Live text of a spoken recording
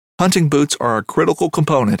Hunting boots are a critical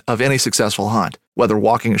component of any successful hunt. Whether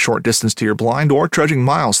walking a short distance to your blind or trudging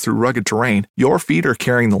miles through rugged terrain, your feet are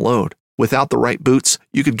carrying the load. Without the right boots,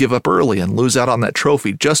 you could give up early and lose out on that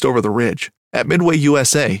trophy just over the ridge. At Midway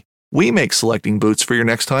USA, we make selecting boots for your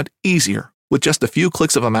next hunt easier. With just a few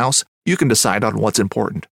clicks of a mouse, you can decide on what's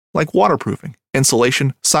important, like waterproofing,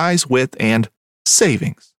 insulation, size, width, and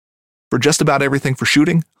savings. For just about everything for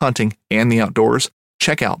shooting, hunting, and the outdoors,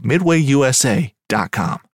 check out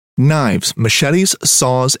MidwayUSA.com. Knives, machetes,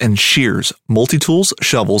 saws, and shears, multi-tools,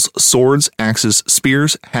 shovels, swords, axes,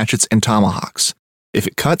 spears, hatchets, and tomahawks. If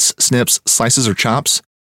it cuts, snips, slices, or chops,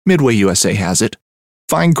 Midway USA has it.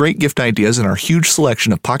 Find great gift ideas in our huge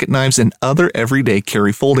selection of pocket knives and other everyday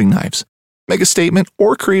carry folding knives. Make a statement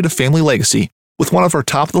or create a family legacy with one of our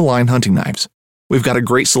top-of-the-line hunting knives. We've got a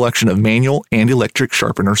great selection of manual and electric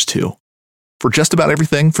sharpeners, too. For just about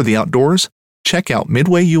everything for the outdoors, check out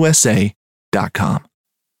MidwayUSA.com.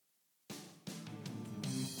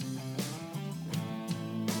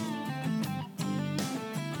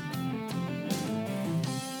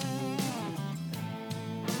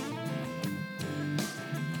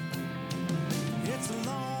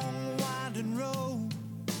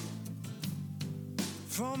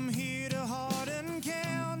 From here to Hardin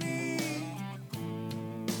County,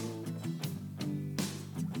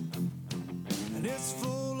 and it's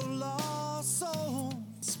full of lost souls.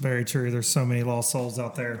 It's very true. There's so many lost souls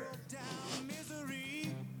out there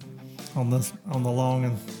on the long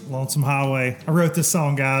and lonesome highway. I wrote this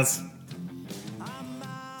song, guys.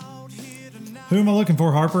 Who am I looking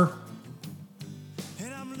for, Harper?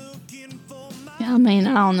 Yeah, I mean,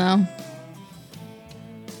 I don't know.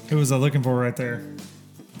 Who was I looking for right there?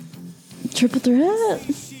 Triple threat?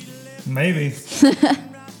 Maybe.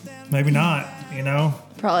 Maybe not, you know?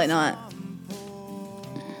 Probably not.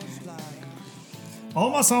 All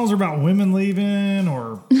my songs are about women leaving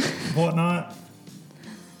or whatnot.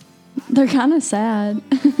 They're kind of sad.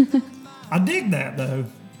 I dig that, though.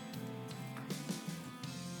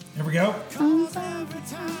 Here we go.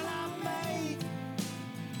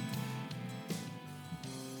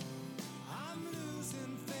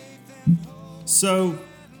 So,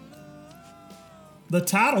 the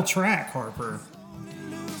title track, Harper.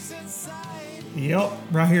 Yep,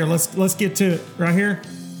 right here. Let's get to it. Right here.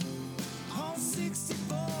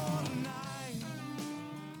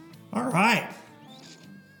 All right.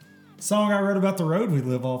 Song I wrote about the road we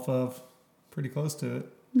live off of. Pretty close to it.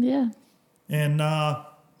 Yeah. And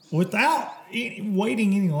without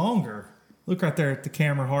waiting any longer, look right there at the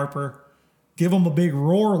camera, Harper. Give them a big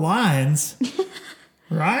roar lines.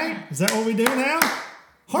 Right? Is that what we do now?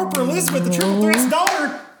 Harper Elizabeth, the Triple Threat's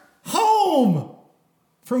daughter, home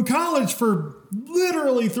from college for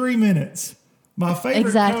literally 3 minutes. My favorite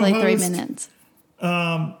Exactly co-host, 3 minutes.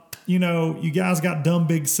 You know, you guys got dumb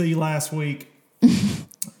Big C last week.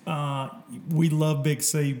 We love Big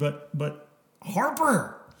C, but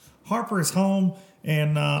Harper is home,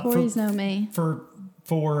 and Corey's know me for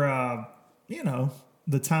you know,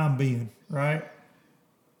 the time being, right?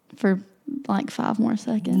 for like 5 more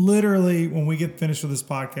seconds. Literally, when we get finished with this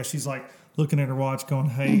podcast, she's like looking at her watch, going,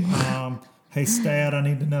 "Hey, hey, Stat, I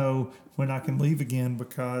need to know when I can leave again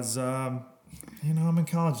because you know, I'm in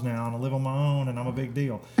college now and I live on my own and I'm a big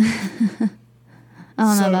deal." I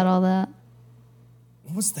don't know about all that.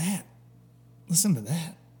 What was that? Listen to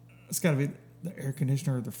that. It's got to be the air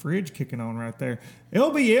conditioner or the fridge kicking on right there.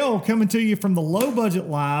 LBL coming to you from the Low Budget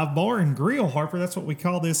Live Bar and Grill, Harper. That's what we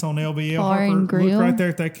call this on LBL. Bar Harper, and Grill. look right there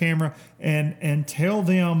at that camera and tell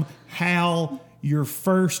them how your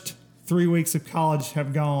first 3 weeks of college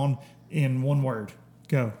have gone in one word.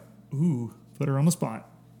 Go. Ooh, put her on the spot.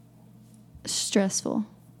 Stressful.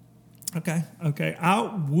 Okay. I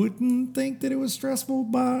wouldn't think that it was stressful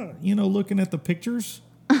by, you know, looking at the pictures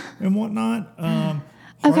and whatnot.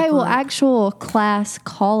 Okay, well, actual class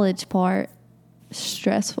college part,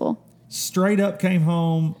 stressful. Straight up came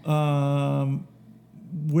home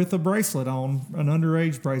with a bracelet on, an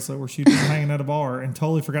underage bracelet where she'd been hanging at a bar and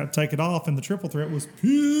totally forgot to take it off, and the Triple Threat was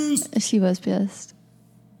pissed. She was pissed.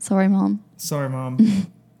 Sorry, Mom. Sorry, Mom.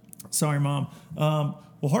 Sorry, Mom.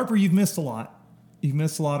 Well, Harper, you've missed a lot. You've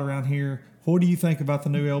missed a lot around here. What do you think about the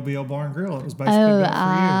new LBL Bar and Grill? It was basically built for you.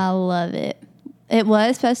 I love it. It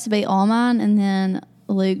was supposed to be all mine, and then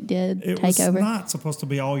Luke did take over. It was not supposed to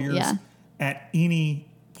be all yours at any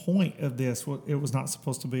point of this. It was not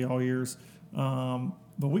supposed to be all yours.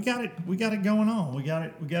 But we got it going on. We got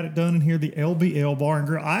it done in here, the LBL Bar and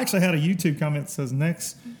Grill. I actually had a YouTube comment that says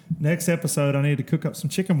next episode I need to cook up some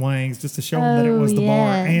chicken wings just to show them that it was the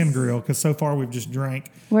bar and grill, because so far we've just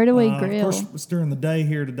drank. Where do we grill? Of course, it's during the day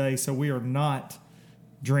here today, so we are not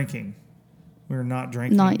drinking. We're not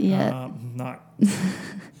drinking. Not yet. Not.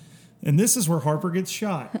 And this is where Harper gets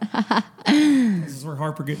shot. This is where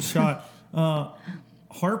Harper gets shot.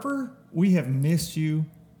 Harper, we have missed you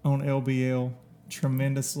on LBL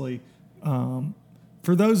tremendously.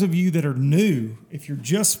 For those of you that are new, if you're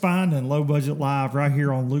just finding Low Budget Live right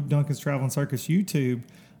here on Luke Duncan's Travel and Circus YouTube,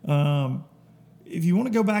 if you want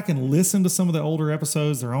to go back and listen to some of the older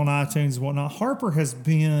episodes, they're on iTunes and whatnot. Harper has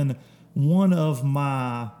been one of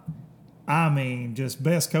my, just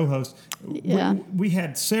best co-hosts. Yeah. We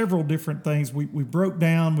had several different things. We broke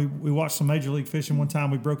down. We watched some Major League Fishing one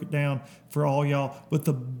time. We broke it down for all y'all. But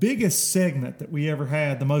the biggest segment that we ever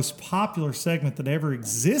had, the most popular segment that ever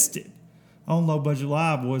existed on Low Budget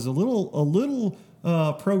Live, was a little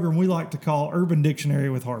program we like to call Urban Dictionary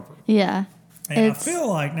with Harper. Yeah. And I feel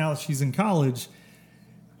like now that she's in college.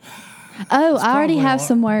 Oh, I already have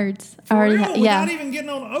some words. I already Real? yeah. Without even getting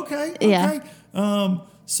on. Okay. Yeah.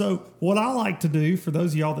 So what I like to do, for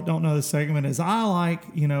those of y'all that don't know this segment, is I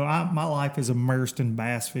like, my life is immersed in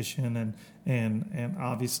bass fishing and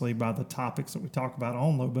obviously by the topics that we talk about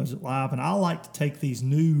on Low Budget Live. And I like to take these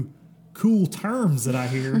new cool terms that I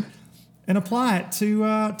hear and apply it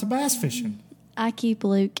to bass fishing. I keep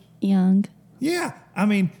Luke young. Yeah. I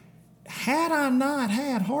mean, had I not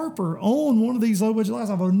had Harper on one of these Low Budget Lives,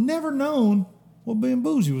 I would have never known what being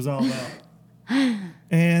bougie was all about.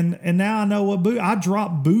 And now I know what I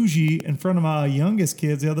dropped bougie in front of my youngest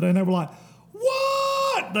kids the other day, and they were like,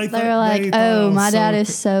 "What?" They were like, "Oh, my dad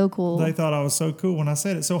is so cool." They thought I was so cool when I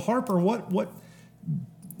said it. So Harper, what?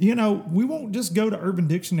 We won't just go to Urban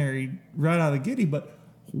Dictionary right out of the giddy, but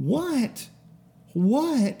what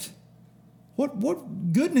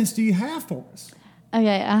goodness do you have for us?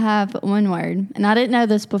 Okay, I have one word, and I didn't know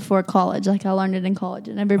this before college. Like, I learned it in college,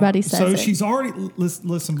 and everybody says so it. She's already,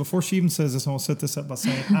 listen, before she even says this, I'm going to set this up by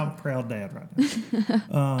saying I'm a proud dad right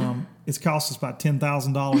now. It's cost us about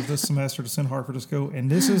 $10,000 this semester to send Harper to school, and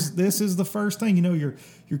this is the first thing.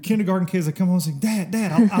 Your kindergarten kids that come home and say, Dad,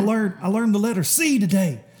 I learned the letter C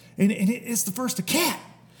today, and it's the first of cat.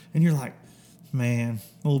 And you're like, man,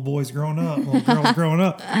 little boy's growing up, little girl's growing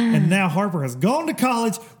up. And now Harper has gone to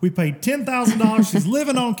college. We paid $10,000. She's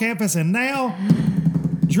living on campus. And now,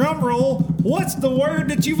 drum roll, what's the word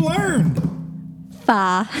that you've learned?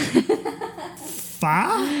 Phi.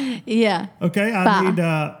 Phi? Yeah. Okay, I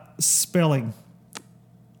need spelling.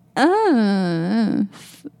 Phi.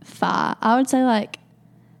 I would say like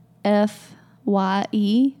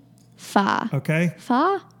F-Y-E. Phi. Okay.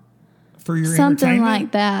 Phi? For your something entertainment?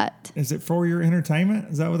 like that. Is it for your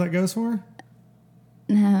entertainment? Is that what that goes for?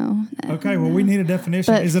 No. Okay, well, we need a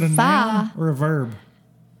definition. But is it a phi, noun or a verb?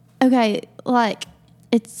 Okay, like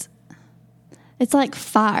it's like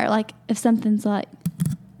fire. Like if something's like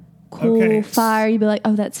cool, Okay. fire, you'd be like,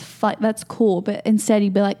 oh, that's cool. But instead,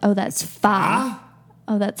 you'd be like, oh, that's fire.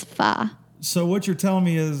 Oh, that's fire. So what you're telling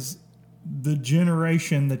me is the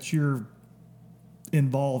generation that you're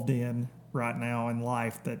involved in right now in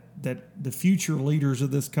life, that the future leaders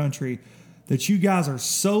of this country, that you guys are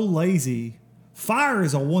so lazy. Fire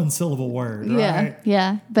is a one-syllable word, right?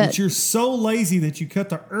 Yeah. But you're so lazy that you cut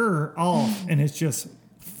the off and it's just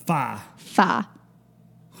fi. Fi.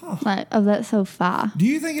 Huh. Like, oh, that's so fi. Do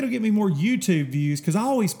you think it'll get me more YouTube views? Because I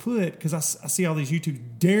always because I see all these YouTube,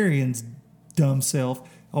 Darian's dumb self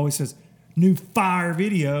always says, new fire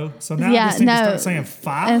video. So now I just need to start saying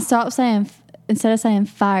fi. And stop saying, instead of saying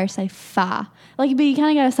fire, say fi. Like, but you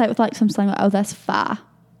kind of got to say it with like some slang, like, oh, that's fi.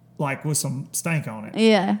 Like with some stank on it.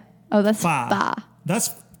 Yeah. Oh, that's fi. fi.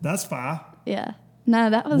 That's fi. Yeah. No,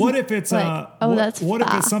 that was. What if it's like, that's what fi.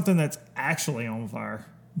 if it's something that's actually on fire?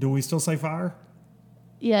 Do we still say fire?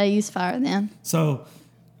 Yeah, use fire then. So,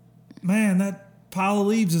 man, that pile of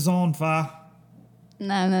leaves is on fire.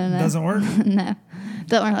 No. Doesn't work? No.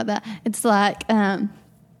 Don't work like that. It's like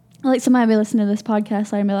somebody be listening to this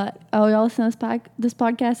podcast and be like, oh, y'all listen to this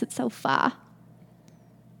podcast? It's so fire.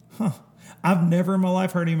 Huh. I've never in my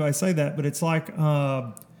life heard anybody say that, but it's like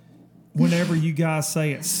whenever you guys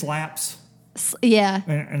say it slaps. Yeah.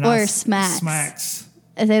 And or smacks. Smacks.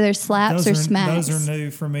 It's either slaps or smacks. Those are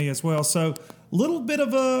new for me as well. So a little bit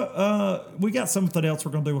of we got something else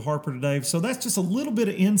we're going to do with Harper today. So that's just a little bit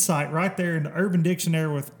of insight right there in the Urban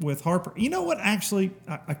Dictionary with Harper. You know what? Actually,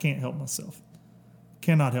 I can't help myself.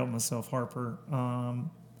 Cannot help myself, Harper. I'm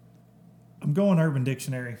going Urban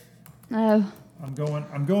Dictionary. Oh. I'm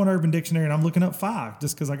going Urban Dictionary and I'm looking up fi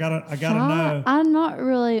just because I gotta know. I'm not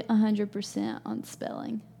really 100% on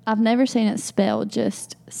spelling. I've never seen it spelled,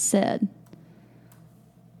 just said.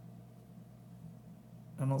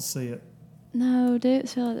 I don't see it. No, do it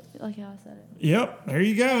spell it like how I said it. Yep, there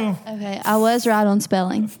you go. Okay, I was right on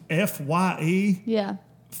spelling. F-Y-E. Yeah.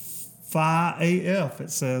 Phi AF,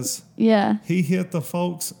 it says. Yeah. He hit the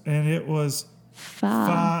folks, and it was Phi.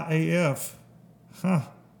 Phi AF. Huh.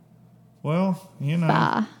 Well, you know,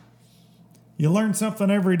 Phi. you learn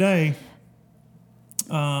something every day.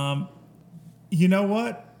 You know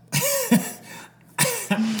what?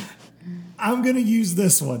 I'm going to use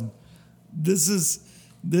this one. This is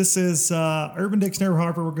Urban Dictionary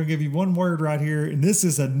Harper. We're going to give you one word right here, and this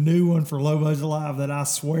is a new one for Low Budget Live that I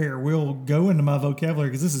swear will go into my vocabulary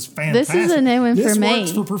because this is fantastic. This is a new one for me. This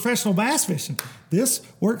works for professional bass fishing. This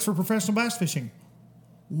works for professional bass fishing.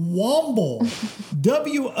 Womble.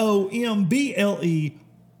 WOMBLE.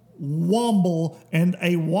 Womble. And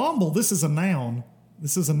a womble, this is a noun.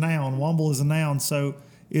 This is a noun. Womble is a noun. So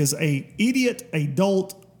is a idiot, a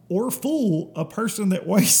dolt, or fool, a person that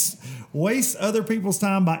wastes other people's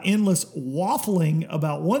time by endless waffling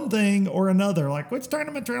about one thing or another. Like, which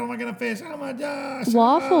tournament trail am I going to fish? Oh my gosh.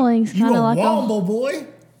 Waffling's kind of like womble boy.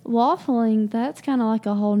 Waffling, that's kind of like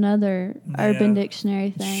a whole nother Urban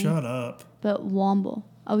Dictionary thing. Shut up. But womble.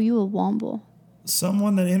 Oh, you a womble.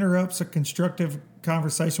 Someone that interrupts a constructive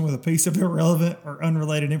conversation with a piece of irrelevant or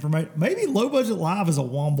unrelated information. Maybe Low Budget Live is a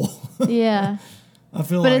womble. Yeah. I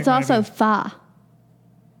feel But like it's also maybe. phi.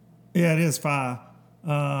 Yeah, it is Phi.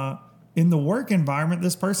 In the work environment,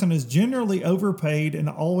 this person is generally overpaid and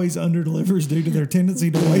always underdelivers due to their tendency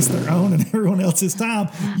to waste their own and everyone else's time.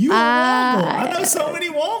 You a womble. I know so many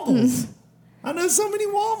wombles.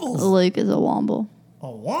 Luke is a womble. A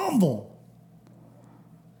womble.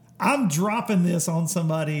 I'm dropping this on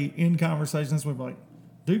somebody in conversations with like,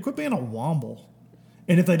 dude, quit being a womble.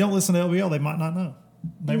 And if they don't listen to LBL, they might not know.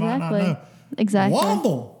 They might not know. Exactly.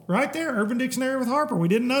 Womble. Right there, Urban Dictionary with Harper. We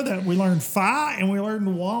didn't know that. We learned phi and we learned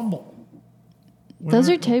womble. Those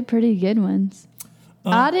are two pretty good ones.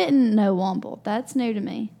 I didn't know womble. That's new to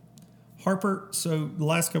me. Harper, so the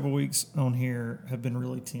last couple of weeks on here have been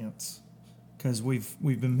really tense because we've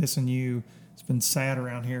been missing you. It's been sad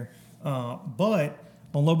around here. But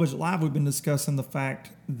on Low Budget Live, we've been discussing the fact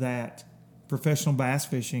that professional bass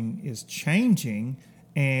fishing is changing.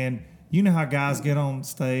 And you know how guys get on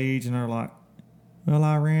stage and they're like, well,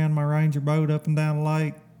 I ran my Ranger boat up and down the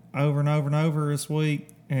lake over and over and over this week,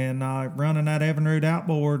 and running that Evinrude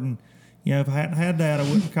outboard, and you know, if I hadn't had that, I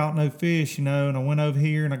wouldn't have caught no fish, you know. And I went over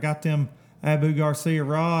here and I got them Abu Garcia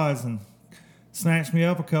rods and snatched me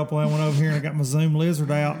up a couple. I went over here and I got my Zoom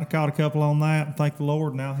Lizard out and I caught a couple on that. And thank the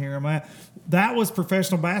Lord, now here I'm at. That was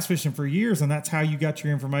professional bass fishing for years, and that's how you got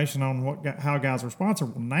your information on how guys were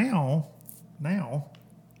sponsored. Well, now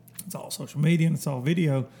it's all social media and it's all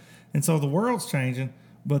video. And so the world's changing,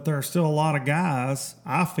 but there are still a lot of guys,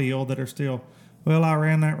 I feel, that are still, well, I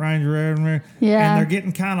ran that Ranger. Yeah. And they're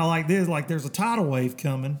getting kind of like this, like there's a tidal wave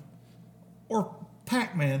coming, or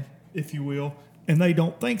Pac-Man, if you will, and they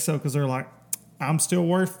don't think so because they're like, I'm still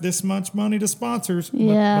worth this much money to sponsors,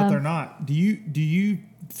 but they're not. Do you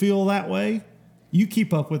feel that way? You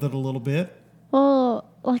keep up with it a little bit. Well,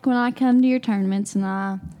 like when I come to your tournaments and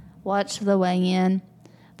I watch the weigh-in,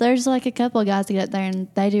 there's like a couple of guys that get up there and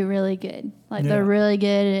they do really good. Like they're really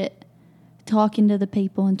good at talking to the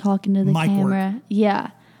people and talking to the Mic camera. work. Yeah.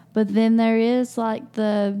 But then there is like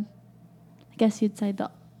I guess you'd say the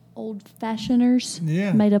old fashioners.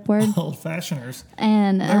 Yeah. Made up word. Old fashioners.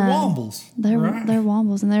 And They're wombles. They're right?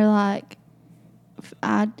 wombles, and they're like,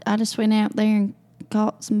 I just went out there and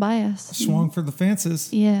caught some bass. Swung for the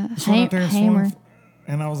fences. Yeah. Just went out there and Hammer. swung,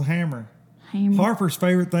 and I was a hammer. Hammer. Harper's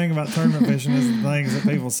favorite thing about tournament fishing is the things that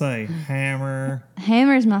people say. Hammer.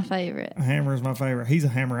 Hammer's my favorite. Hammer is my favorite. He's a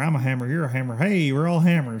hammer. I'm a hammer. You're a hammer. Hey, we're all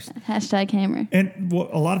hammers. Hashtag hammer. And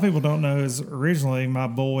what a lot of people don't know is originally my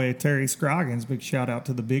boy Terry Scroggins, big shout out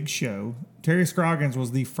to the Big Show. Terry Scroggins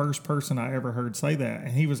was the first person I ever heard say that.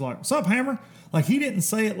 And he was like, what's up, hammer? Like, he didn't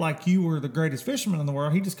say it like you were the greatest fisherman in the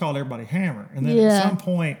world. He just called everybody hammer. And then at some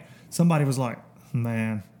point, somebody was like,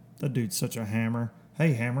 man, that dude's such a hammer.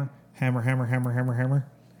 Hey, hammer. Hammer, hammer, hammer, hammer, hammer.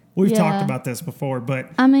 We've talked about this before, but...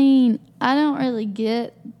 I mean, I don't really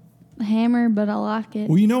get hammer, but I like it.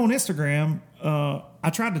 Well, you know, on Instagram, I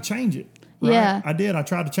tried to change it. Right? Yeah. I did. I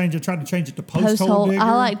tried to change it. I tried to change it to post hole digger.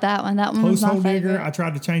 I like that one. That one was Post my hole digger. favorite. I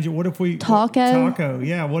tried to change it. What if we... Taco? Taco,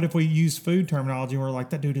 yeah. What if we use food terminology and we're like,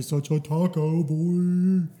 that dude is such a taco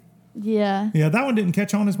boy. Yeah. Yeah, that one didn't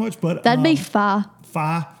catch on as much, but... That'd be phi.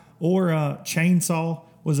 Phi. Or chainsaw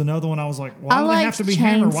was another one. I was like, why I do they like have to be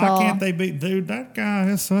hammer? Why chainsaw. can't they be... Dude, that guy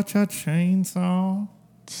is such a chainsaw.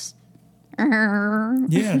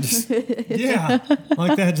 Yeah, just, yeah,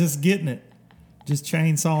 like that, just getting it. Just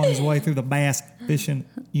chainsawing his way through the bass fishing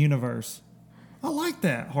universe. I like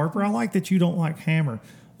that, Harper. I like that you don't like hammer.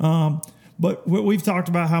 But But we've talked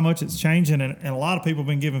about how much it's changing, and a lot of people have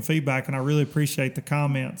been giving feedback, and I really appreciate the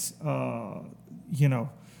comments. There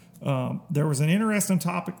was an interesting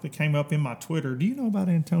topic that came up in my Twitter. Do you know about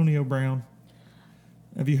Antonio Brown?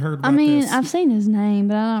 Have you heard about this? I've seen his name,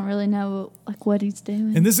 but I don't really know like what he's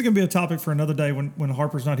doing. And this is going to be a topic for another day when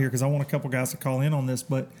Harper's not here, because I want a couple guys to call in on this.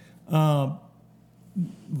 But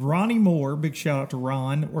Ronnie Moore, big shout out to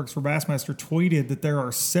Ron, that works for Bassmaster, tweeted that there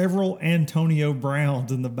are several Antonio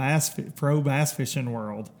Browns in the pro bass fishing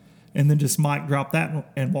world, and then just Mike dropped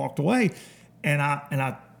that and walked away. And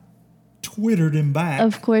I Twittered him back.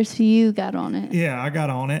 Of course, you got on it. Yeah, I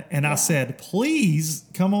got on it, and I said, please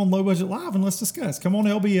come on Low Budget Live and let's discuss. Come on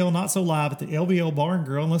LBL, Not So Live at the LBL Bar and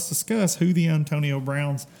Grill, and let's discuss who the Antonio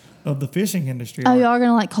Browns of the fishing industry Oh, are. y'all are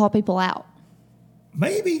gonna like call people out,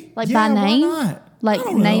 Maybe. like Yeah, by name, why not? like I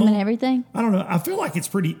don't name know. and everything. I don't know. I feel like it's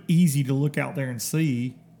pretty easy to look out there and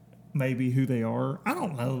see maybe who they are. I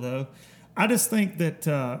don't know, though. I just think that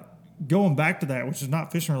going back to that, which is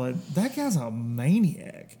not fishing related, that guy's a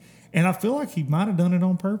maniac. And I feel like he might have done it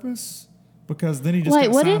on purpose, because then he just Wait,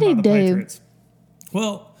 got what signed did he by the do? Patriots.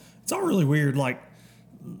 Well, it's all really weird. Like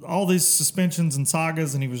all these suspensions and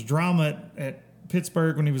sagas, and he was drama at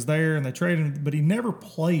Pittsburgh when he was there, and they traded him, but he never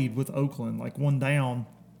played with Oakland, like one down.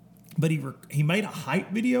 But he made a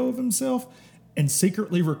hype video of himself and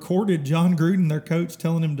secretly recorded John Gruden, their coach,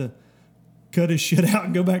 telling him to cut his shit out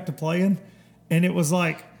and go back to playing. And it was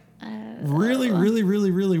like really, really, really,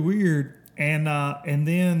 really weird. And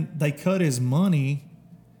then they cut his money,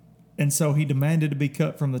 and so he demanded to be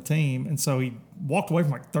cut from the team. And so he walked away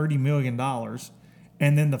from like $30 million.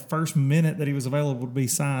 And then the first minute that he was available to be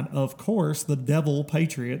signed, of course, the Devil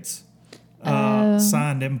Patriots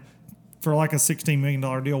signed him for like a $16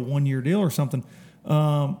 million deal, 1 year deal or something.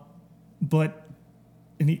 But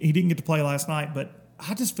he didn't get to play last night. But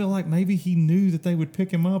I just feel like maybe he knew that they would pick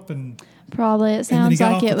him up, and Probably. It and then he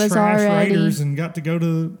sounds got like off it the was trash already. Raiders and got to go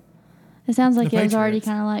to. It sounds like the it was already Patriots.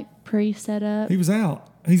 kind of like pre-set up. He was out.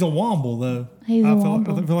 He's a Womble though. He's a I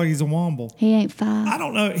Womble. feel like he's a Womble. He ain't five. I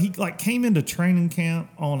don't know. He like came into training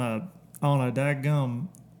camp on a daggum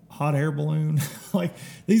hot air balloon. Like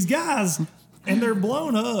these guys, and they're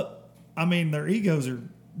blown up. I mean, their egos are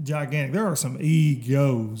gigantic. There are some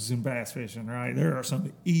egos in bass fishing, right? There are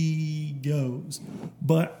some egos,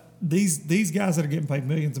 but these guys that are getting paid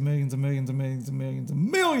millions and millions and millions and millions and millions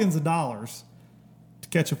and millions of dollars to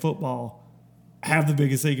catch a football have the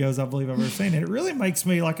biggest egos I believe I've ever seen. And it really makes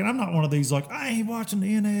me like, and I'm not one of these like, I ain't watching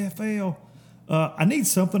the NFL. I need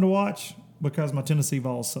something to watch because my Tennessee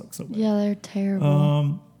Vols suck so bad. Yeah, they're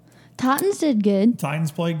terrible. Titans did good.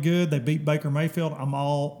 Titans played good. They beat Baker Mayfield. I'm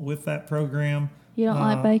all with that program. You don't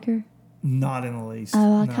like Baker? Not in the least.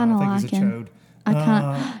 Oh, I No, kinda think like he's a him. chode. I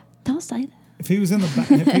can't. Don't say that. If he was in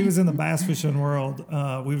the bass fishing world,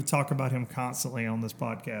 we would talk about him constantly on this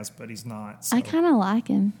podcast, but he's not. So. I kind of like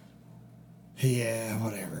him. Yeah,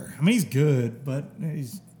 whatever. I mean, he's good, but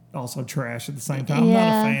he's also trash at the same time. I'm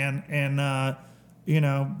Yeah. not a fan,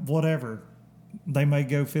 and whatever. They may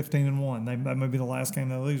go 15-1. That may be the last game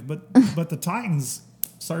they lose, but the Titans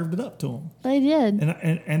served it up to them. They did.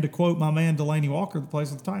 And to quote my man Delaney Walker, the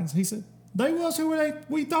plays with the Titans, he said, they was who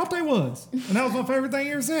we thought they was. And that was my favorite thing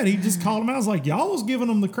he ever said. He just called them out. I was like, y'all was giving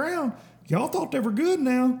them the crown. Y'all thought they were good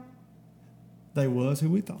now. They was who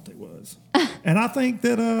we thought they was. And I think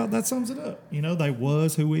that that sums it up. They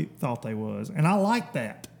was who we thought they was. And I like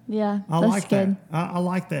that. Yeah, I that's like good. that. I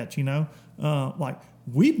like that, like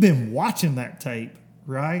we've been watching that tape,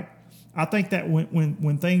 right? I think that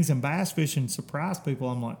when things in bass fishing surprise people,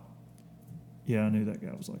 I'm like, yeah, I knew that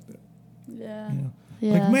guy was like that. Yeah.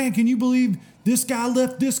 Yeah. Like, man, can you believe this guy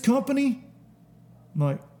left this company? I'm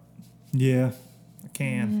like, yeah, I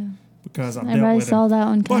can because I've dealt Everybody with saw him. that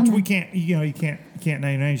one But coming. we can't, you can't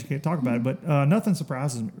name names, you can't talk about it. But nothing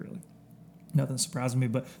surprises me really. Nothing surprises me.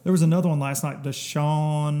 But there was another one last night,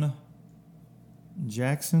 Deshaun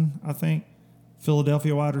Jackson, I think,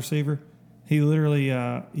 Philadelphia wide receiver. He literally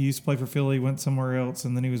he used to play for Philly, went somewhere else,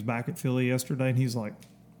 and then he was back at Philly yesterday, and he's like,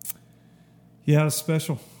 yeah, it's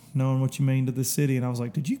special knowing what you mean to this city. And I was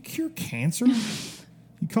like, did you cure cancer?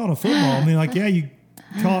 You caught a football. I mean, like, yeah, you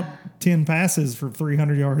caught 10 passes for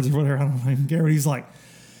 300 yards or whatever. I don't know. Garrett, he's like,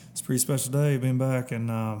 it's a pretty special day being back.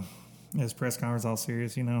 And his press conference, all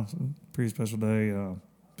serious, It's a pretty special day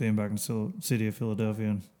being back in the city of Philadelphia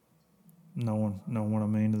and knowing what I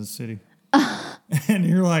mean to the city. And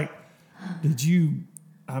you're like, did you,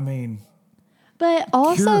 But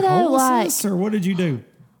also, cure though, like, homelessness, or what did you do?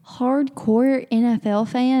 hardcore NFL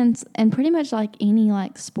fans and pretty much like any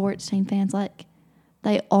like sports team fans, like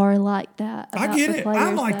they are like that. I about get the it. players,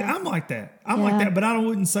 I'm like though. that. I'm like that. But I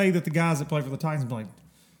wouldn't say that the guys that play for the Titans be like,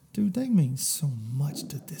 dude, they mean so much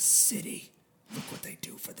to this city. Look what they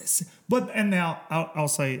do for this. But and now I'll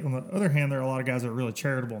say on the other hand, there are a lot of guys that are really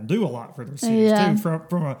charitable and do a lot for their cities too.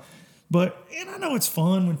 And I know it's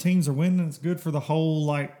fun when teams are winning. It's good for the whole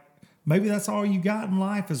like. Maybe that's all you got in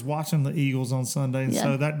life is watching the Eagles on Sunday. And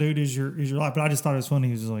so that dude is your life. But I just thought it was funny.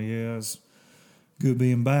 He was just like, yeah, it's good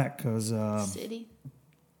being back because City.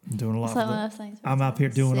 I'm doing a lot. That's one of those things. I'm up here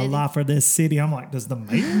doing a lot for this city. I'm like, does the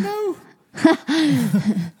mayor know?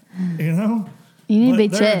 You know? You need to be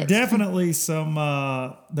there checked. There are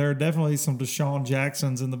definitely some Deshaun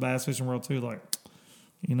Jacksons in the bass fishing world too. Like,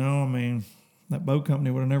 you know, I mean, that boat company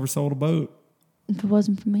would have never sold a boat If it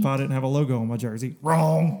wasn't for me. if I didn't have a logo on my jersey.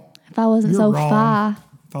 Wrong. If I wasn't You're so wrong. far.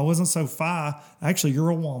 If I wasn't so far, actually, you're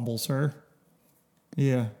a womble, sir.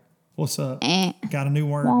 Yeah. What's up? Got a new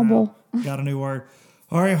word Womble. now. Got a new word.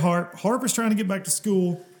 All right, Harper's trying to get back to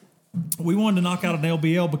school. We wanted to knock out an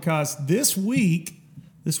LBL because this week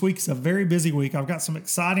is a very busy week. I've got some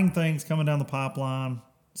exciting things coming down the pipeline,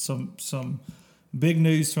 some big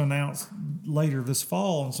news to announce later this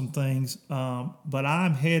fall on some things. But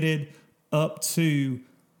I'm headed up to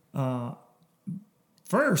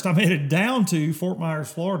first, I'm headed down to Fort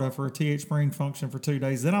Myers, Florida for a TH Spring function for 2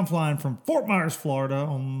 days. Then I'm flying from Fort Myers, Florida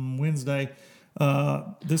on Wednesday.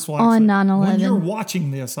 This will On actually- 9/11. When you're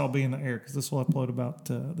watching this, I'll be in the air because this will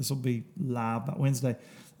upload this will be live by Wednesday.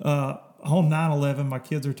 On 9/11, my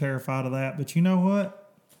kids are terrified of that. But you know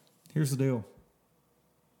what? Here's the deal.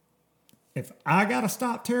 If I got to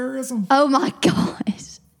stop terrorism, Oh my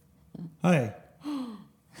gosh. hey,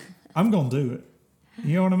 I'm going to do it.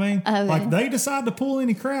 You know what I mean? Okay. Like they decide to pull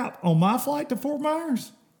any crap on my flight to Fort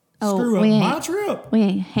Myers, Oh, screw up we my ain't- trip. We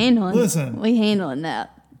ain't handling. Listen. We handling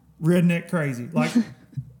that. Redneck crazy. Like,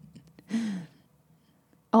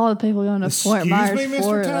 All the people going to Fort excuse Myers, me, Mr.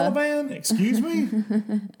 Florida. Taliban. Excuse me.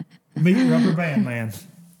 Meet Rubber Band Man.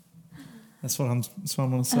 That's what I'm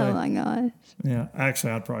going to say. Oh my gosh. Yeah,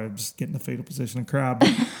 actually, I'd probably just get in the fetal position and cry.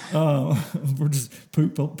 But we're just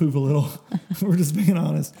poop a little. We're just being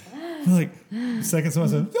honest. Like, second someone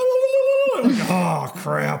said, like, oh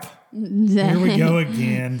crap, here we go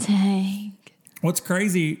again. Dang. What's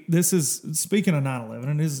crazy? This is speaking of 9/11,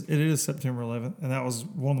 and it is September 11th, and that was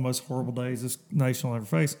one of the most horrible days this nation will ever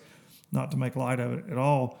face. Not to make light of it at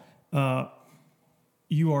all.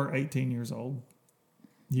 You are 18 years old.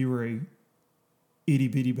 You were a itty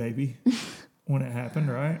bitty baby when it happened,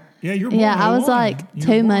 right? Yeah, you were born in Yeah, I was 01. like You were 2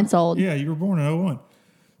 born- months old. Yeah, you were born in 01.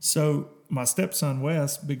 So my stepson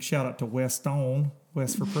Wes, big shout out to Wes Stone,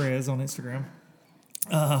 Wes for Prez on Instagram.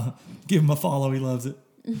 Give him a follow. He loves it.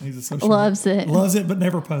 He's a social Loves it. Loves it, but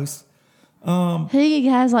never posts. He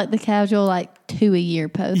has like the casual like 2 a year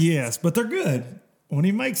post. Yes, but they're good. When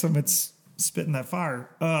he makes them, it's spitting that fire.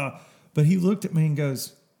 But he looked at me and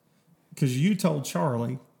goes, because you told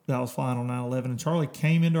Charlie that I was flying on 9/11, and Charlie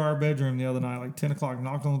came into our bedroom the other night, like 10 o'clock,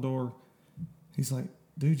 knocked on the door. He's like,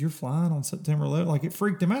 dude, you're flying on September 11th. Like, it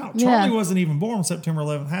freaked him out. Yeah. Charlie wasn't even born on September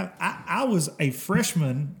 11th. I was a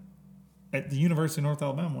freshman at the University of North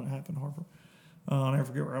Alabama when it happened, Harper. I'll never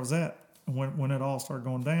forget where I was at when it all started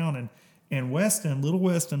going down. And Weston, little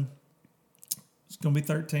Weston, is going to be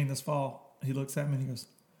 13 this fall. He looks at me and he goes,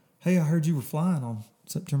 hey, I heard you were flying on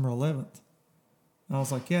September 11th. And I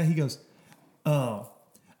was like, yeah. He goes, oh,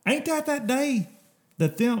 ain't that day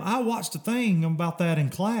that I watched a thing about that in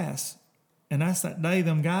class. And that's that day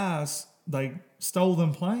them guys, they stole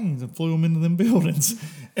them planes and flew them into them buildings.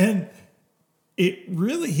 And it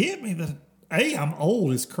really hit me that, A, I'm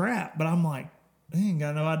old as crap, but I'm like, I ain't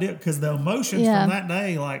got no idea. Because the emotions Yeah. from that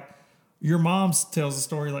day, like your mom tells the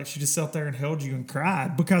story, like she just sat there and held you and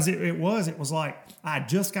cried. Because it was like, I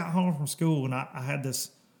just got home from school and I had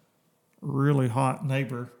this really hot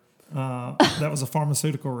neighbor that was a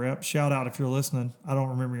pharmaceutical rep. Shout out if you're listening. I don't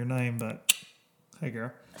remember your name, but hey,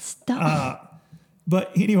 girl. Stop.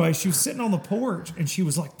 But anyway, she was sitting on the porch and she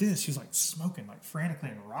was like this. She was like smoking, like frantically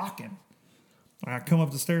and rocking. I come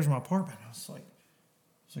up the stairs of my apartment. I was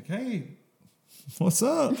like, hey, what's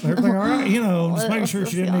up? Everything all right? You know, just making sure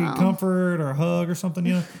she didn't going need on? comfort or a hug or something,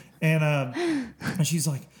 you know. And she's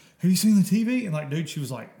like, have you seen the TV? And like, dude, she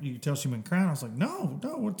was like, you could tell she'd been crying. I was like, no,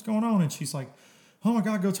 what's going on? And she's like, oh my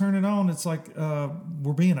God, go turn it on. It's like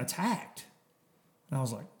we're being attacked. And I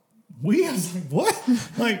was like, I was like, what?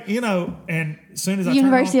 Like, you know, and as soon as I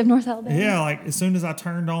University turned of North Alabama. yeah, like as soon as I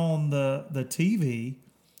turned on the TV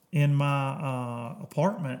in my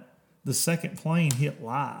apartment, the second plane hit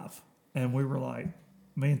live. And we were like,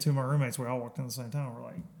 me and two of my roommates, we all walked in at the same time. We're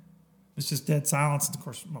like, it's just dead silence. And of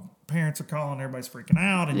course, my parents are calling, everybody's freaking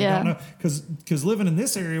out. And Yeah. you don't know, because living in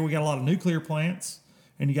this area, we got a lot of nuclear plants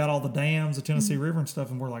and you got all the dams, the Tennessee River and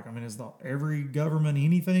stuff. And we're like, I mean, is every government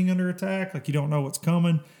anything under attack? Like, you don't know what's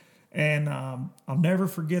coming. And I'll never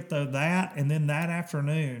forget, though, that. And then that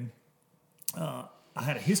afternoon, I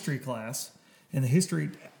had a history class, and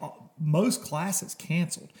most classes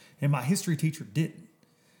canceled, and my history teacher didn't.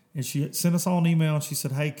 And she sent us all an email, and she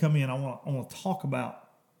said, hey, come in. I want to talk about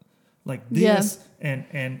like this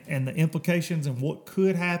and the implications and what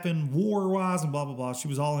could happen war-wise and blah, blah, blah. She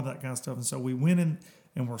was all into that kind of stuff. And so we went in,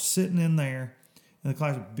 and we're sitting in there in the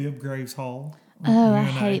class with Bibb Graves Hall. Oh, I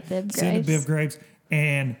hate Bibb Graves. Sitting at Bibb Graves,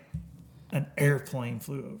 and an airplane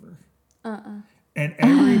flew over. And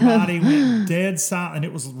everybody went dead silent. And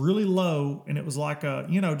it was really low, and it was like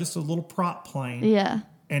just a little prop plane. Yeah.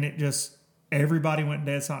 And everybody went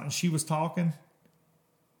dead silent. And she was talking,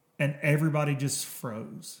 and everybody just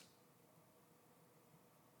froze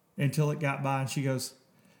until it got by. And she goes,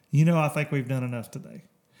 I think we've done enough today.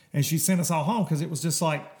 And she sent us all home, because it was just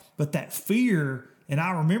like, but that fear, and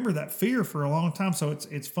I remember that fear for a long time. So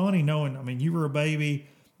it's funny knowing, I mean, you were a baby,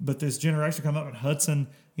 but this generation come up in Hudson,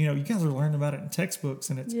 you guys are learning about it in textbooks,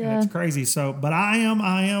 and it's crazy. So, but I am.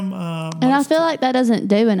 And I feel like that doesn't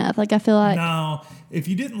do enough. Like, I feel like. No, if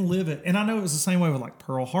you didn't live it, and I know it was the same way with like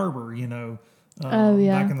Pearl Harbor, back in the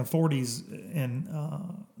 40s, and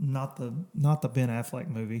not the Ben Affleck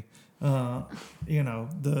movie,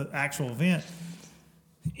 the actual event,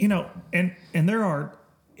 and there are,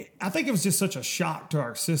 I think it was just such a shock to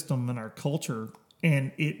our system and our culture,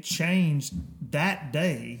 and it changed that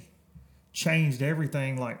day, changed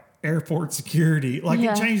everything, like airport security, like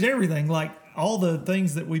it changed everything, like all the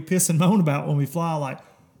things that we piss and moan about when we fly, like,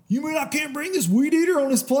 you mean I can't bring this weed eater on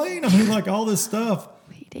this plane? I mean, like all this stuff.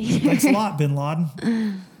 Thanks a lot, Bin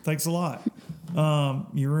Laden. Thanks a lot.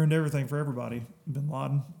 You ruined everything for everybody, Bin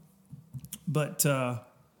Laden. But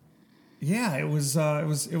it was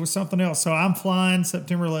something else. So I'm flying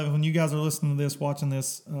September 11th. When you guys are listening to this, watching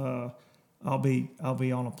this, I'll be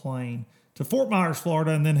on a plane to Fort Myers,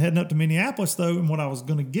 Florida, and then heading up to Minneapolis, though. And what I was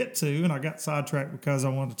going to get to, and I got sidetracked because I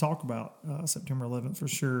wanted to talk about September 11th for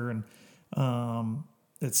sure, and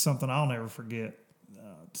it's something I'll never forget,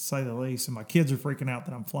 to say the least. And my kids are freaking out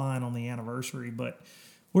that I'm flying on the anniversary, but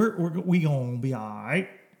we gonna be all right.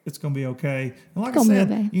 It's gonna be okay. And like I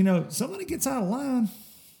said, somebody gets out of line.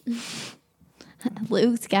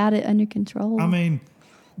 Luke's got it under control. I mean,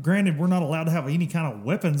 granted, we're not allowed to have any kind of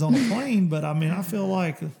weapons on a plane, but I mean, I feel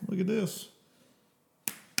like, look at this.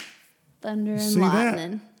 Thunder and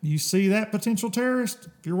lightning. You see that, potential terrorist?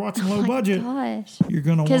 If you're watching Low Budget, gosh. You're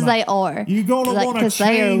going to want to. Because they are. You're going to want to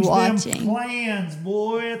change them watching. plans,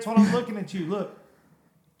 boy. That's what I'm looking at you. Look,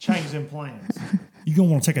 change them plans. You're going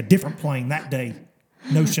to want to take a different plane that day.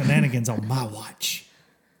 No shenanigans on my watch.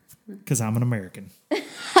 Because I'm an American.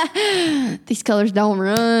 These colors don't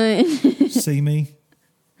run. See me?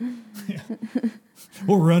 Yeah.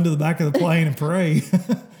 We'll run to the back of the plane and pray.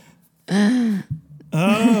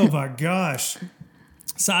 Oh my gosh!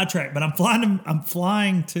 Sidetrack, but I'm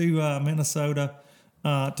flying to Minnesota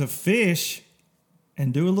to fish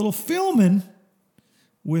and do a little filming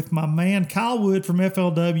with my man Kyle Wood from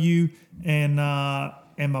FLW, and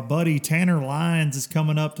my buddy Tanner Lyons is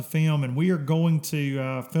coming up to film, and we are going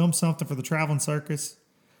to film something for the Traveling Circus,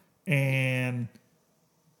 and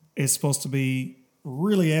it's supposed to be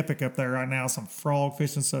really epic up there right now, some frog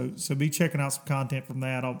fishing, so be checking out some content from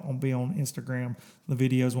that. I'll be on Instagram. The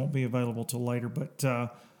videos won't be available till later, but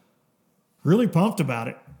really pumped about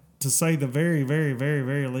it, to say the very, very, very,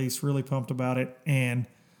 very least. Really pumped about it. And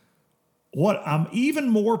what I'm even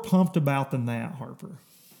more pumped about than that, Harper,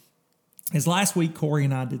 is last week Corey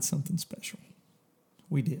and I did something special.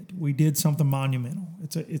 We did something monumental.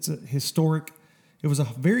 It's a historic. It was a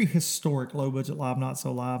very historic Low Budget Live, Not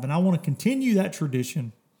So Live, and I want to continue that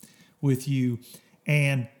tradition with you.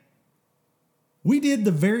 And we did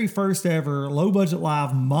the very first ever Low Budget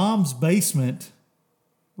Live Mom's Basement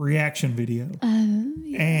reaction video.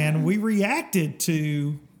 And we reacted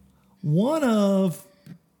to one of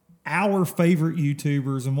our favorite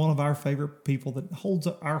YouTubers and one of our favorite people that holds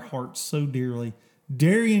our hearts so dearly,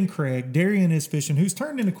 Darian Craig. Darian is fishing, who's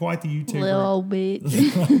turned into quite the YouTuber. Little old bitch.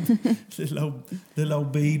 little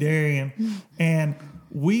old B, Darian. And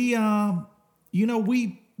we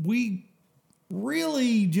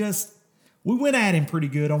really just, we went at him pretty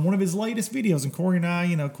good on one of his latest videos. And Corey and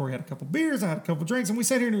I, Corey had a couple beers, I had a couple drinks, and we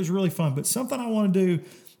sat here and it was really fun. But something I want to do,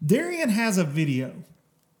 Darian has a video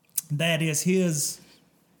that is his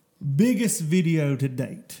biggest video to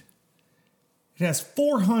date. It has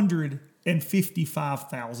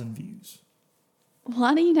 455,000 views.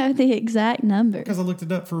 Why do you know the exact number? Because I looked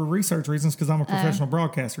it up for research reasons because I'm a professional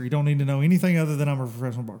broadcaster. You don't need to know anything other than I'm a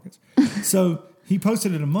professional broadcaster. So he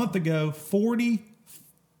posted it a month ago,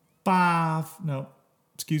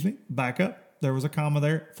 back up. There was a comma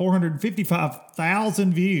there.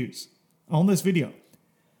 455,000 views on this video.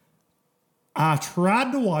 I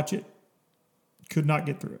tried to watch it, could not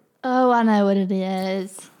get through it. Oh, I know what it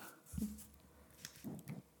is.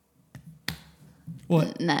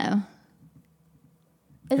 What? No.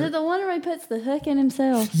 Is it the one where he puts the hook in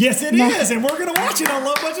himself? Yes, it is, and we're going to watch it on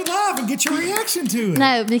Low Budget Live and get your reaction to it.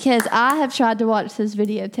 No, because I have tried to watch this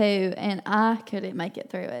video too, and I couldn't make it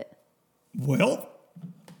through it. Well,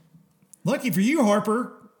 lucky for you,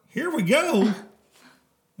 Harper. Here we go.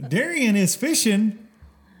 Darian is fishing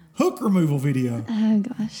hook removal video. Oh,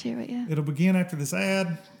 gosh, here we go. It'll begin after this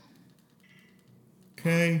ad.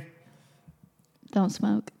 Okay. Don't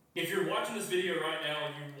smoke. If you're watching this video right now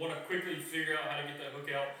and you want to quickly figure out how to get that hook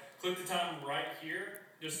out, click the time right here.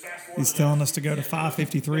 Just fast forward. He's telling us to go to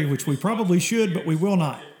 5:53, which we probably should, but we will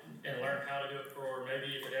not. And learn how to do it for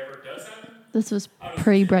maybe if it ever does happen. This was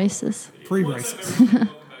pre-braces. Pre-braces. Welcome back to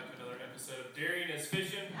another episode. Darian is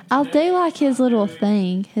fishing. I do like his little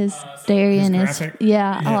thing. His Darian his is. graphic?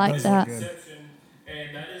 Yeah, Yeah, I it like does look that. good.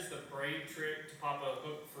 And that is the braid trick to pop a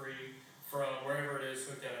hook free from wherever it is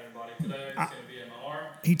hooked at everybody. Today it's going to be in my arm.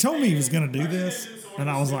 He told me he was going to do this, and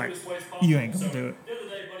I was like, you ain't going to do it. The other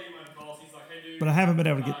day, buddy of mine calls. He's like, hey, dude. But I haven't been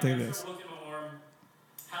able to get through this. Look at my arm.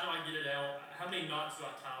 How do I get it out? How many knots do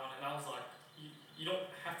I tie on it? And I was like, you don't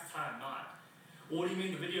have to tie a knot. Well, what do you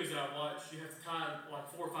mean the videos that I watch, you have to tie like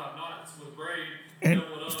 4 or 5 knots with a braid. And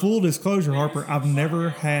double it up. full disclosure, Harper, I've never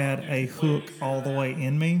had a hook all the way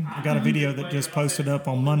in me. I've got a video that just posted up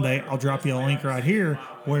on Monday. I'll drop you a link right here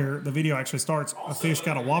where the video actually starts. A fish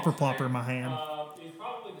got a whopper plopper in my hand It's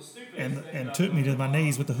probably the stupidest and thing took me to my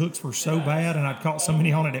knees, but the hooks were so bad and I'd caught so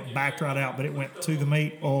many on it, it backed right out, but it went to the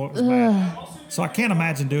meat. Oh, it was bad. So I can't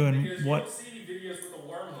imagine doing because you what. don't see any videos with a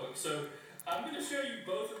worm hook. So I'm going to show you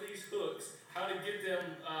both of these hooks, how to get them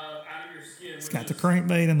out of your skin. It's got the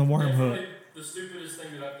crankbait and the worm hook. The stupidest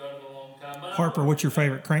thing that I've done in a long time. But Harper, what's your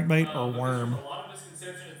favorite, crankbait or worm? a lot of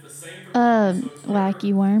misconception. It's the same for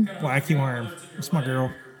Wacky worm. Wacky worm. That's my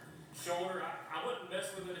girl. shoulder. I wouldn't mess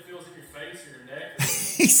with it if it was in your face or your neck.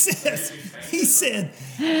 He said,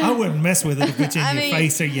 I wouldn't mess with it if it's in your mean-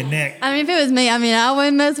 face or your neck. I mean, if it was me, I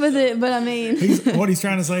wouldn't mess with it, but I mean. What he's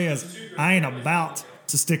trying to say is, I ain't about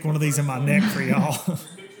to stick one of these in my neck for y'all.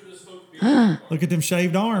 Look at them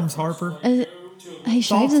shaved arms, Harper. He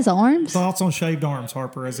shaves his arms? Thoughts on shaved arms,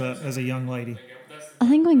 Harper, as a young lady. I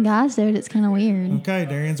think when guys do it, it's kind of weird. Okay,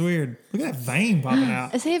 Darian's weird. Look at that vein popping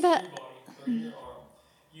out. Is he about. You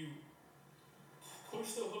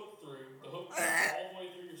push the hook through. The hook goes all the way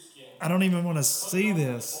through your skin. I don't even want to see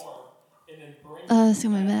this. And then bring Oh, it's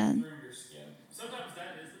going to be bad. through your skin. Sometimes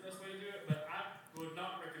that is the best way to do it, but I would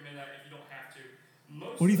not recommend that if you don't have to.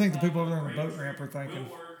 Most What do you think the of people over there on time, the boat ramp are thinking?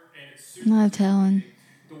 will work, and it's super No telling.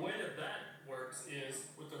 The way that works is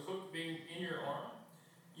with the hook being in your arm,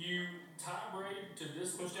 you tie braid to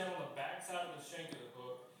this, push down on the back side of the shank of the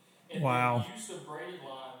hook, and Wow. then use the braided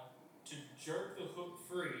line to jerk the hook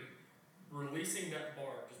free, releasing that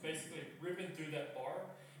bar, just basically ripping through that bar.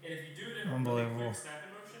 And if you do it in a really Unbelievable. quick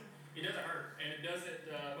snapping motion, it doesn't hurt, and it doesn't.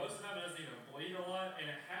 Most of the time, it doesn't even bleed a lot, and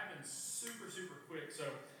it happens super quick. So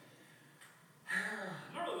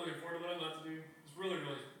I'm not really looking forward to what I'm about to do. It's really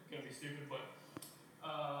gonna be stupid, but.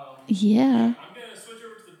 Yeah. I'm gonna switch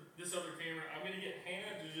over to this other camera. I'm gonna get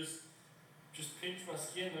Hannah to just pinch my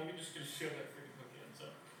skin. And I'm just gonna shove that freaking hook in. So,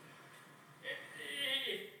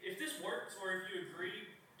 if this works or if you agree,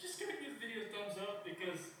 just give this video a thumbs up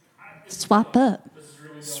because Swipe up. this is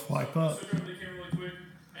really dumb. Swipe So, up. Switch over to the camera really quick,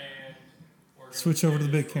 and we're gonna Switch over to the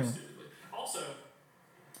big camera. Also,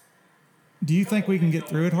 Do you think we can get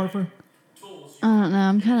through it, Harper? tools. I don't know.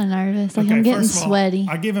 I'm kind of nervous. Like, I'm getting first of all, sweaty.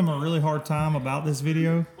 I give him a really hard time about this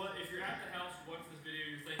video. But if you're at the house watching this video,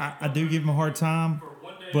 you're thinking, I do give him a hard time, for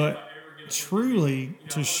one day, but if I ever get a truly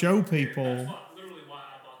to show people, literally why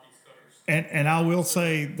I bought these cutters. and I will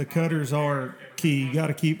say the cutters are key. You got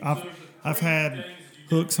to keep. I've had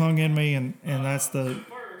hooks hung in me, and that's the First,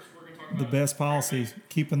 we're gonna talk about best policy,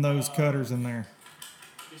 keeping those cutters in there.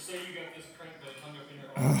 just say you got this crankbait hung up in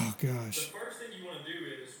your arm. Oh gosh. The first thing you want to do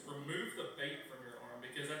is remove the bait from your arm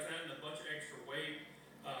because that's adding a bunch of extra weight.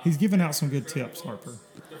 He's giving out some good tips, Harper.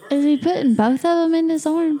 Is he putting both of them in his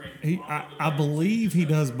arm? I believe he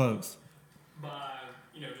does both. By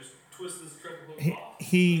just twisting this triple hook He- off.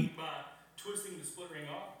 he- By twisting the split ring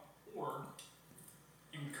off, or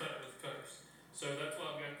you can cut it with cutters. So that's why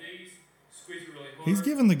I've got these. Squeeze it really hard. He's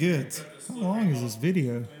giving the goods. Cut the How split long ring is this off,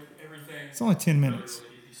 video? Everything It's only 10 minutes.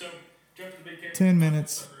 really easy. So jump to the big camera. 10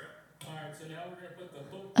 minutes. All right, so now we're gonna put the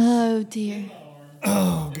hook Oh dear.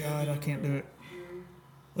 Oh, God, I can't do it.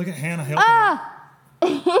 Look at Hannah helping.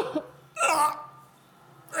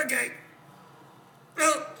 Okay.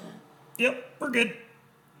 Yep, we're good.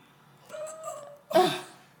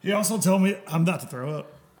 He also told me I'm about to throw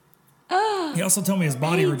up. He also told me his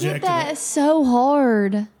body Hey, get rejected that it. so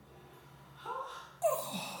hard. Okay,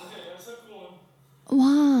 that's hook one.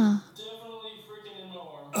 Why? Definitely freaking in my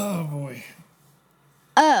arm. Oh boy.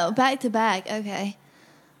 Oh, back to back. Okay.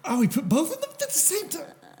 Oh, he put both of them at the same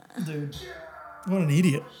time. Dude, what an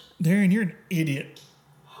idiot. Darren, you're an idiot.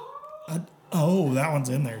 Oh, that one's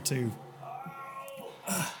in there too.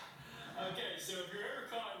 Okay, so if you're ever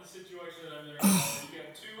caught in the situation that I'm in, you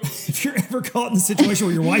got two hooks. If you're ever caught in the situation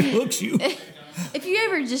where your wife hooks you, If you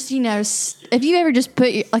ever just, if you ever just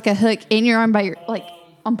put like a hook in your arm by your like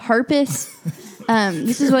on purpose,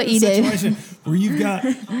 this is what you do. situation where you've got a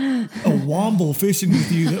womble fishing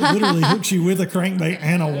with you that literally hooks you with a crankbait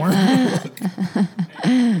and a worm hook.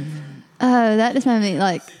 Oh, that just made me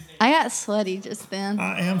like I got sweaty just then.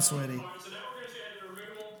 I am sweaty. So now we're gonna see how to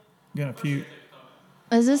remove them. Gonna puke.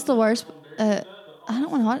 Is this the worst? I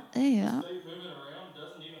don't want to watch. Yeah. Moving around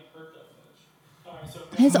doesn't even hurt that much. All right, so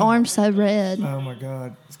His arm's so red. Oh my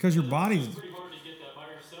God. It's because your body's pretty hard to get that by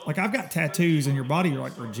yourself. like, I've got tattoos and your body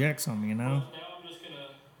like rejects them, you know? Now I'm just gonna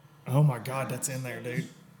Oh my God, that's in there, dude.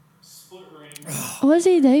 split ring. What's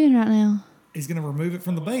he doing right now? He's gonna remove it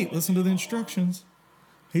from the bait. Listen to the instructions.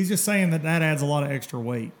 He's just saying that adds a lot of extra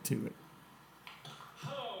weight to it.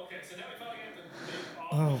 Oh, okay. So now we finally got the big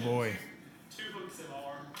Oh boy. two hooks in my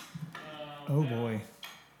arm. Oh boy.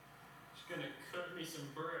 Just gonna cut me some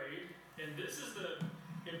braid, and this is the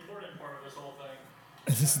important part of this whole thing.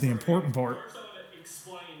 This is the important part. First, I'm gonna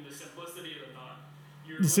explain the simplicity of the knot.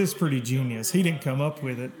 This is pretty genius. He didn't come up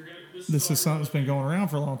with it. This is something that's been going around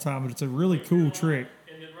for a long time, but it's a really cool trick.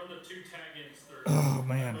 And then run the two tag ends through. Oh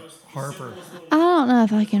man, Harper. I don't know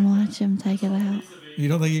if I can watch him take it out. You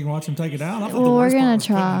don't think you can watch him take it out? I thought the Well, we're worst part gonna was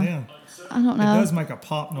putting try. it in. I don't It know. does make a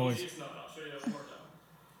pop noise. It's not. I'll show you that one more time.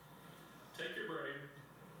 Take your braid.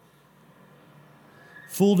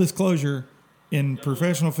 Full disclosure, in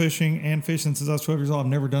professional fishing and fishing since I was 12 years old, I've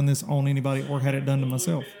never done this on anybody or had it done to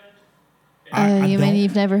myself. Oh, I you mean don't-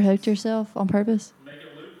 you've never hooked yourself on purpose? Make a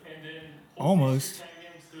loop, and then pull Almost. tag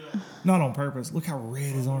ends through that Not on purpose. Look how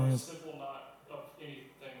red his arm is. simple knot of anything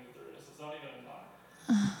that there is. It's not even a knot.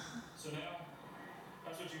 So now,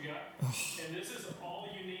 that's what you got. And this is all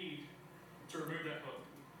you need to remove that hook.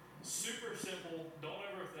 Super simple. Don't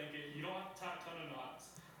overthink it. You don't have to tie a ton of knots.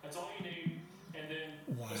 That's all you need. And then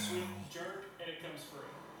a swift jerk, and it comes free.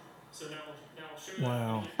 So now I'll show you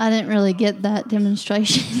Wow. I didn't really get that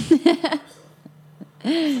demonstration. I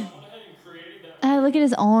went ahead and created that. Oh, look at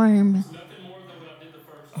his arm. Nothing more than what I did the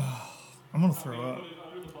first time. I'm going to throw up. Put it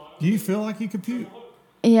under the bottom. Do you feel like you could puke?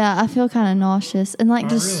 Yeah, I feel kind of nauseous and like I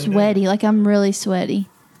just really do. sweaty. Like I'm really sweaty.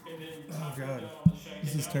 And then Oh, God. on the shank.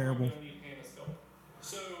 This is terrible. I'm gonna need Hannah's help.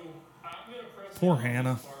 So I'm gonna press Poor down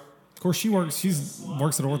Hannah. this part. Of course, she works at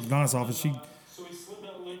an orthodontist office. So we slid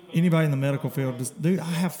that loop. Anybody in the medical field, just, dude, I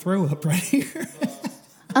have throw up right here.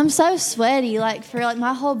 I'm so sweaty, like for like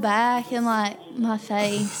my whole back and like my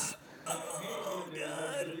face. Rewind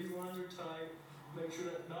your tight. Make sure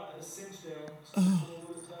that knot is cinched down. Just a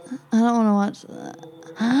little bit tight. I don't want to watch that.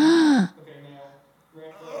 Okay, now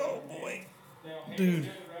wrap that around your hand. Now hand Dude. is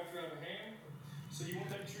gonna wrap around your hand. So you want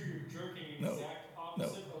to make sure you're jerking exact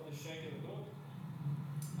opposite of the shank of the hook.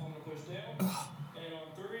 I'm gonna push down. And on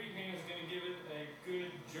 3, Hannah's gonna give it a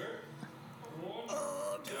good jerk. 1,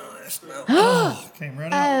 Came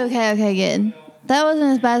right out. Okay, good. That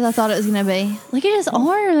wasn't as bad as I thought it was gonna be. Look at his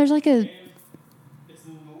arm. There's like a it's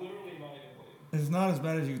literally not even bleeding. It's not as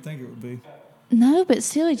bad as you would think it would be. no, but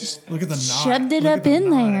still, he just Look at the knot. shoved it Look at up the in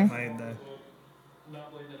knot there. it made there.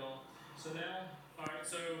 Not bleeding at all. So now, alright,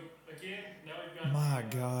 so again, now we've got My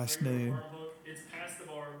gosh, dude. barb hook. It's past the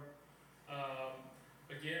barb.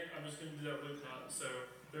 Again, I'm just going to do that loop knot. So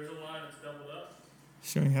there's a line that's doubled up.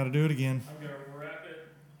 Showing you how to do it again. I'm going to wrap it,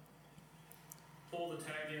 pull the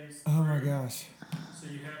tag ends. Oh my through, gosh. So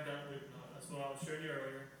you have that loop knot. That's what I was showing you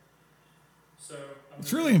earlier. So I'm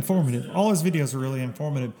It's gonna really do informative. this. All his videos are really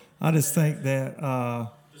informative. I just think that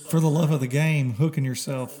for the love of the game, hooking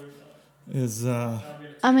yourself is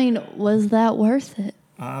I mean, was that worth it?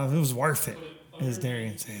 it was worth it, as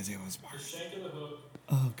Darian says it was worth it. Shank of the hook,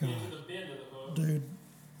 Oh into god, the bend of the hook. dude,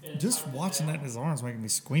 just watching that in his arms making me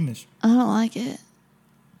squeamish. I don't like it.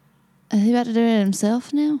 Is he about to do it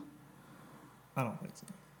himself now? I don't think so.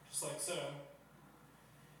 Just like so.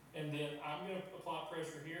 And then I'm going to apply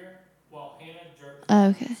pressure here, while Hannah jerks. Oh,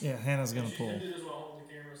 okay. Yeah, Hannah's gonna pull. Did as well holding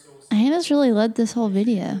the camera, so we'll Hannah's really led this whole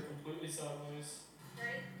video. completely sideways.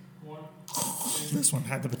 1, This one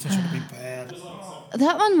had the potential to be bad.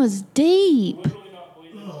 That one was deep. literally not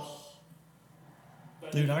bleeding.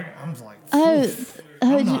 Dude, I'm like,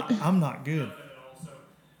 Oh, I'm not good.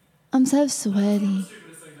 I'm so sweaty.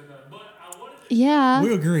 Stupidest things I've done. But I wanted to, Yeah,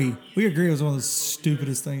 We agree. We agree it was one of the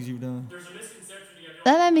stupidest things you've done. there's a misconception you got.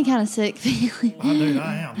 that made me kind of sick feeling. Oh, dude,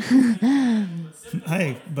 I am.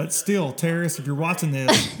 Hey, but still, Terrace, if you're watching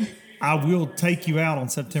this, I will take you out on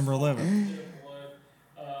September 11th. Pain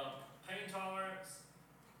tolerance,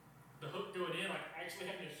 the hook going in, like actually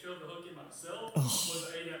having to shove the hook in myself was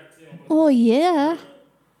an 8 out of 10. But Well, yeah.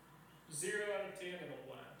 0 out of 10 and a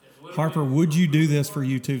 1 out of 10. Literally, Harper, would you do this for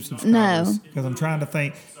YouTube subscribers? No. Because I'm trying to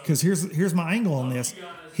think. Because here's my angle on this.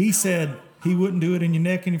 He said he wouldn't do it in your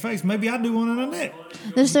neck and your face. Maybe I'd do one in the neck.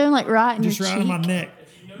 Just doing like right in Just your right cheek. in my neck.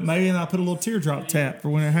 Maybe and I'll put a little teardrop tap for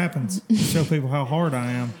when it happens. To show people how hard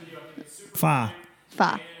I am. 5.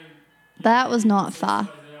 Fi. That was not fi. down in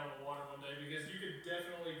the water one day because you could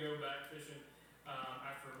definitely go back fishing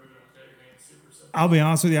after removing a tail hand. Super simple. I'll be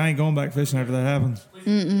honest with you, I ain't going back fishing after that happens.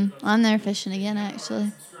 I'm there fishing again, actually.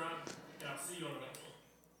 Subscribe, and I'll see you on the next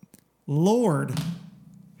one. Lord,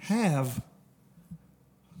 have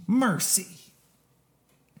mercy.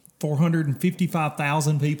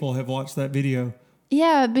 455,000 people have watched that video.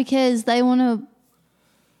 Yeah, because they want to.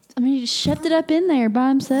 I mean, he just shoved it up in there by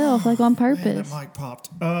himself, like on Man, purpose. that mic popped.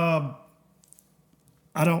 I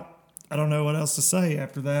don't know what else to say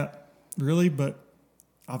after that, really. But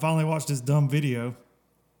I finally watched this dumb video.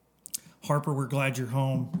 Harper, we're glad you're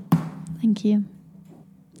home. Thank you.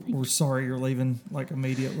 We're sorry you're leaving like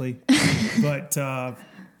immediately. But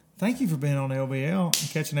thank you for being on LBL and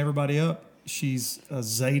catching everybody up. She's a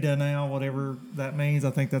Zeta now, whatever that means.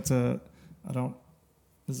 I think that's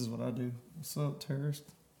this is what I do. What's up, terrorist?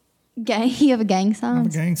 Gang, you have a gang I'm a sign?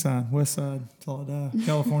 gang sign. West Side till I die.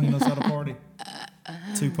 California knows how to party.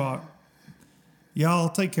 Tupac. Y'all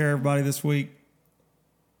take care, everybody, this week.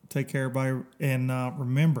 Take care, everybody. And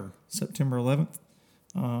remember, September 11th.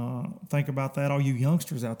 Think about that. All you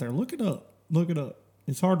youngsters out there, look it up. Look it up.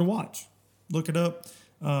 It's hard to watch. Look it up.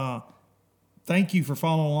 Thank you for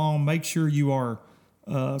following along. Make sure you are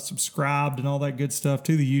subscribed and all that good stuff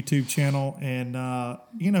to the YouTube channel. And,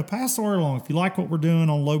 pass the word along. If you like what we're doing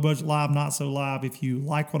on Low Budget Live, Not So Live, if you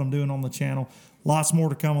like what I'm doing on the channel, lots more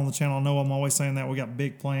to come on the channel. I know I'm always saying that. We got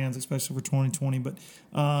big plans, especially for 2020. But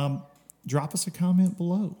drop us a comment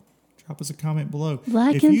below.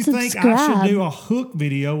 Like if and you think I should subscribe. do a hook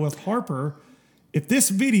video with Harper, if this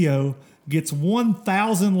video gets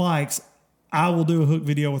 1,000 likes, I will do a hook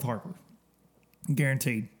video with Harper.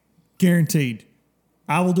 Guaranteed.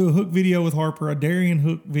 I will do a hook video with Harper, a Darian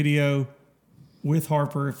hook video with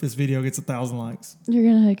Harper if this video gets 1,000 likes. You're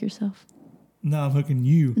going to hook yourself. No, I'm hooking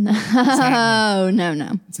you. Oh,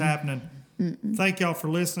 no. It's happening. Thank y'all for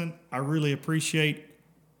listening. I really appreciate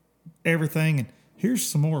everything. And here's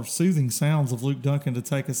some more soothing sounds of Luke Duncan to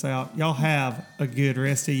take us out. Y'all have a good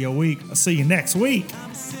rest of your week. I'll see you next week.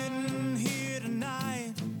 I'm sitting here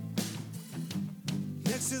tonight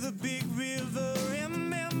next to the big river in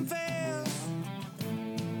Memphis.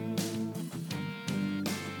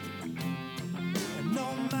 And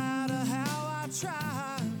no matter how I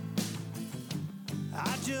try,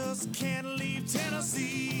 I just can't leave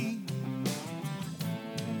Tennessee.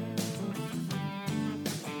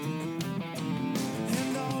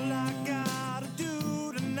 And all I gotta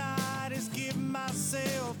do tonight is give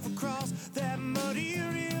myself across that muddy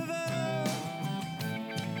river.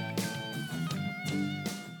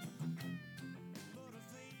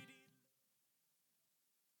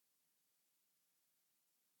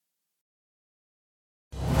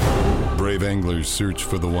 Brave anglers search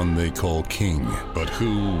for the one they call king, but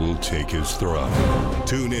who will take his throne?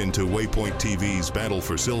 Tune in to Waypoint TV's Battle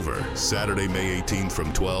for Silver, Saturday, May 18th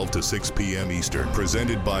from 12 to 6 p.m. Eastern.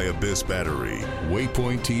 Presented by Abyss Battery.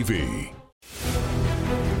 Waypoint TV.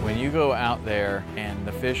 When you go out there and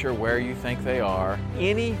the fish are where you think they are,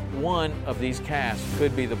 any one of these casts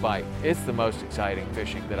could be the bite. It's the most exciting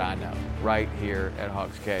fishing that I know, right here at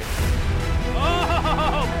Hawks Cave.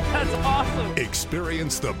 Oh, that's awesome.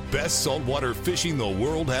 Experience the best saltwater fishing the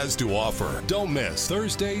world has to offer. Don't miss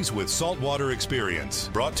Thursdays with Saltwater Experience.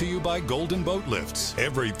 Brought to you by Golden Boat Lifts.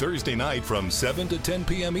 Every Thursday night from 7 to 10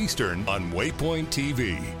 p.m. Eastern on Waypoint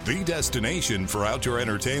TV. The destination for outdoor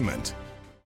entertainment.